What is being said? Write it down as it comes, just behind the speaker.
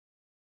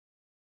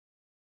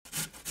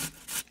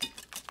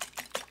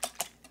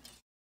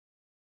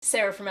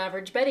Sarah from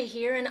Average Betty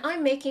here, and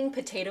I'm making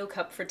potato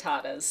cup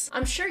frittatas.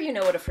 I'm sure you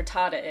know what a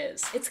frittata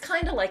is. It's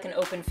kind of like an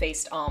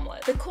open-faced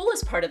omelet. The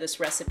coolest part of this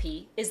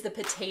recipe is the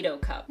potato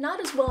cup. Not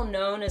as well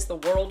known as the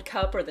World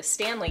Cup or the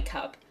Stanley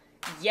Cup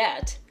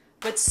yet,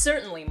 but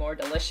certainly more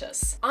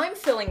delicious. I'm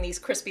filling these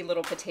crispy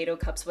little potato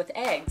cups with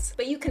eggs,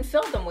 but you can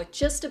fill them with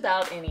just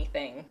about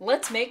anything.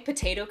 Let's make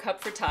potato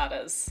cup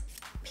frittatas.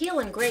 Peel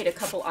and grate a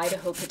couple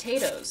Idaho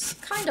potatoes,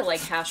 kinda like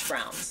hash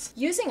browns.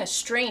 Using a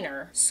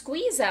strainer,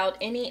 squeeze out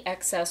any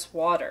excess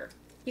water.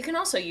 You can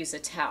also use a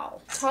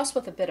towel. Toss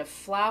with a bit of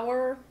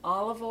flour,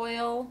 olive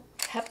oil,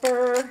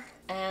 pepper,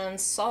 and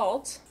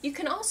salt. You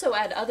can also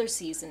add other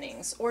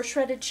seasonings or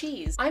shredded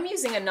cheese. I'm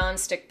using a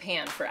non-stick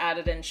pan for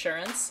added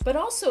insurance, but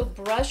also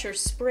brush or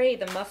spray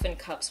the muffin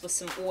cups with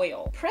some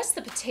oil. Press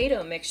the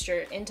potato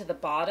mixture into the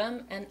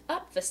bottom and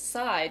up the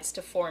sides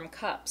to form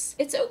cups.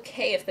 It's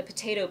okay if the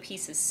potato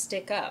pieces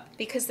stick up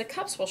because the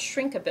cups will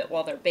shrink a bit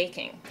while they're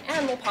baking.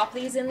 And we'll pop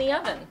these in the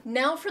oven.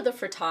 Now for the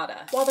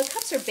frittata. While the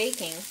cups are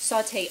baking,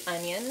 saute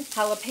onion,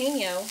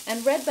 jalapeno,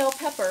 and red bell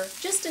pepper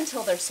just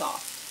until they're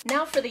soft.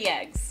 Now for the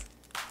eggs.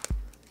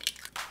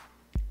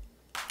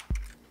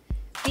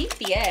 Beat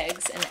the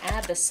eggs and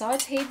add the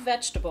sauteed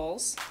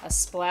vegetables, a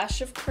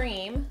splash of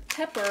cream,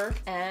 pepper,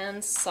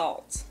 and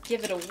salt.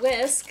 Give it a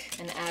whisk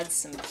and add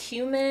some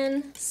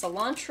cumin,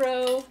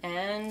 cilantro,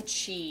 and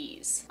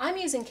cheese. I'm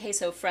using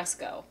queso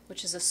fresco,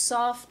 which is a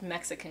soft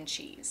Mexican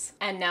cheese.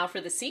 And now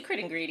for the secret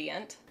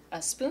ingredient,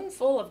 a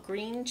spoonful of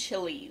green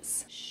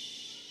chilies.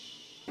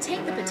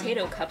 Take the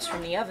potato cups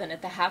from the oven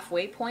at the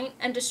halfway point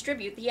and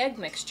distribute the egg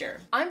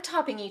mixture. I'm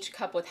topping each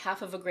cup with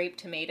half of a grape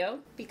tomato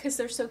because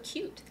they're so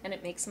cute and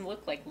it makes them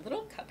look like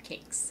little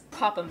cupcakes.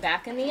 Pop them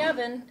back in the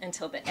oven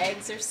until the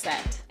eggs are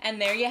set.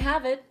 And there you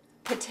have it.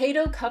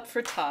 Potato cup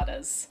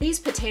frittatas. These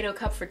potato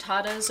cup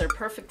frittatas are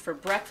perfect for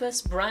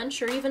breakfast, brunch,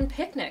 or even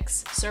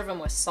picnics. Serve them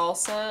with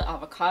salsa,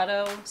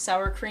 avocado,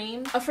 sour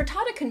cream. A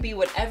frittata can be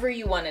whatever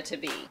you want it to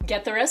be.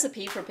 Get the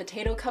recipe for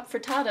potato cup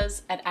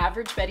frittatas at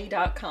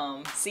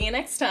averagebetty.com. See you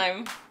next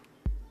time.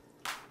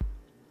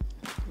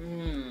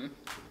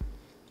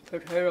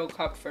 Potato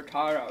cup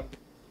frittata.